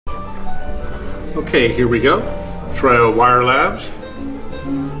Okay, here we go. Triode Wire Labs,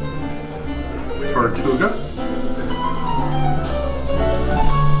 Tortuga.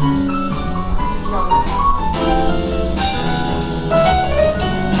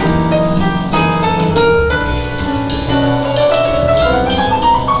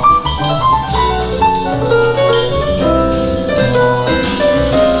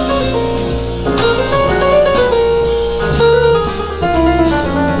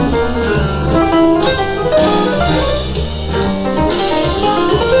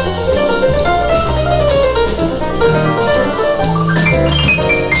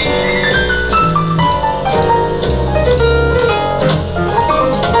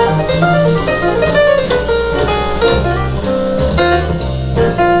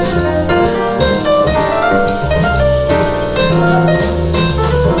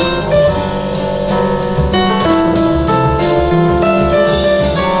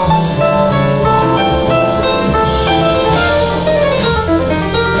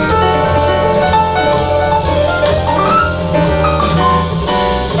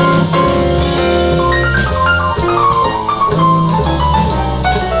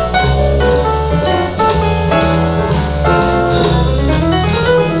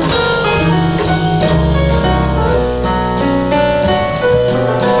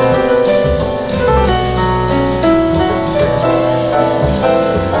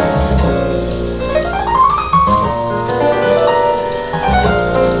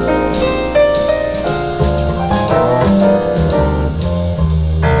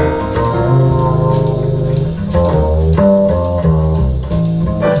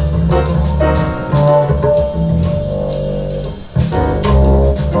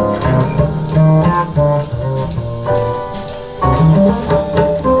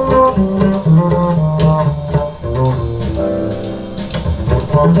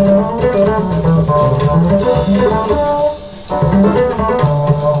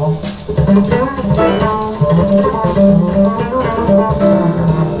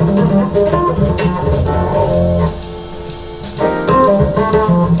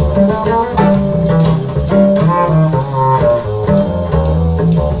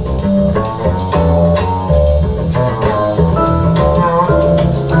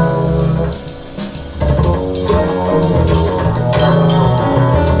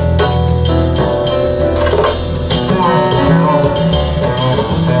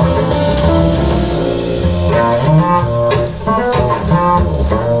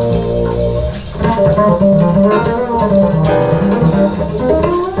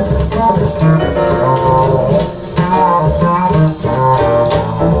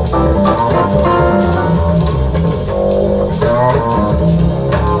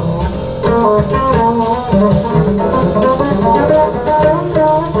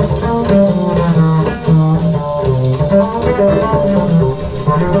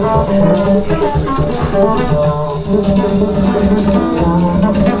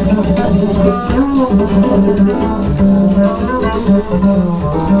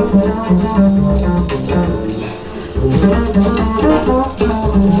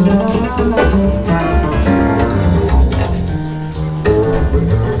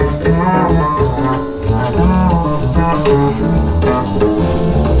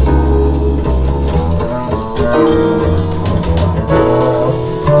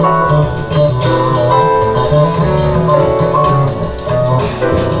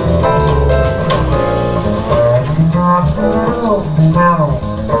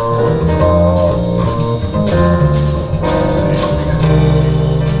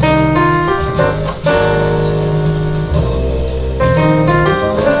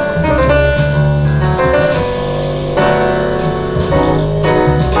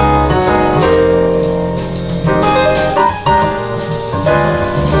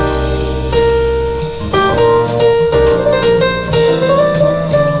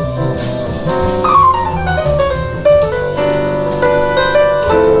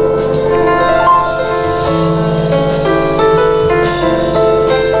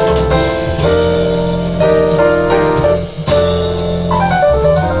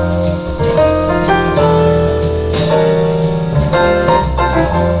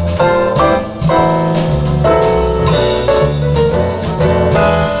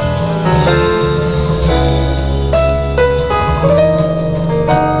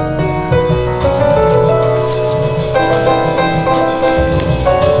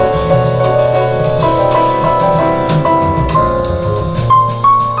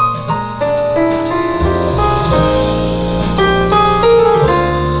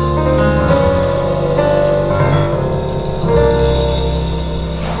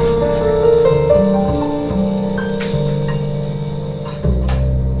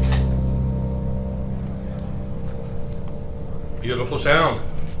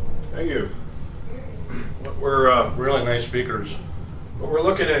 What we're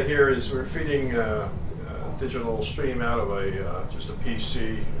looking at here is we're feeding digital stream out of just a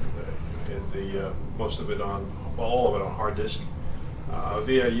PC, most of it on, well, all of it on hard disk,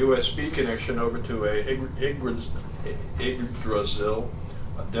 via USB connection over to a Yggdrasil,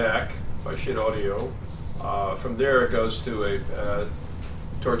 a DAC by Shit Audio. From there it goes to a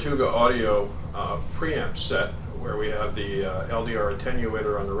Tortuga audio preamp set where we have the LDR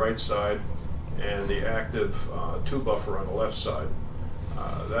attenuator on the right side and the active 2 buffer on the left side.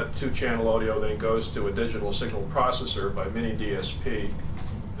 That 2-channel audio then goes to a digital signal processor by Mini DSP.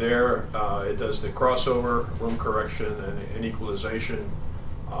 There it does the crossover, room correction, and equalization.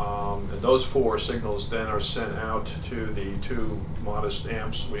 And those 4 signals then are sent out to the 2 modest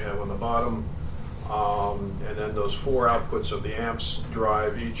amps we have on the bottom. And then those 4 outputs of the amps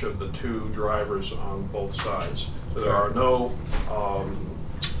drive each of the 2 drivers on both sides. So there are no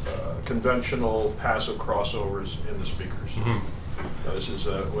conventional passive crossovers in the speakers. This is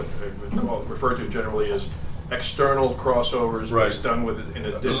what we refer to generally as external crossovers, right. It's done in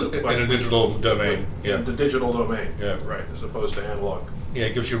a digital domain. Yeah. In the digital domain. Yeah. Right, as opposed to analog. Yeah,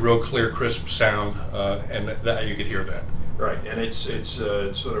 it gives you real clear, crisp sound, and that you could hear that. Right, and it's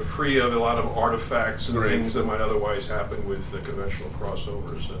sort of free of a lot of artifacts and things that might otherwise happen with the conventional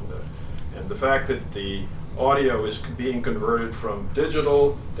crossovers, and the fact that the audio is being converted from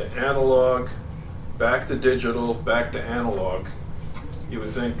digital to analog, back to digital, back to analog. You would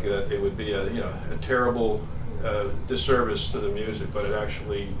think that it would be a terrible disservice to the music, but it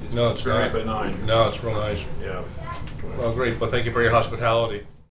actually is very benign. No, it's real nice. Yeah. Well, great. Well, thank you for your hospitality.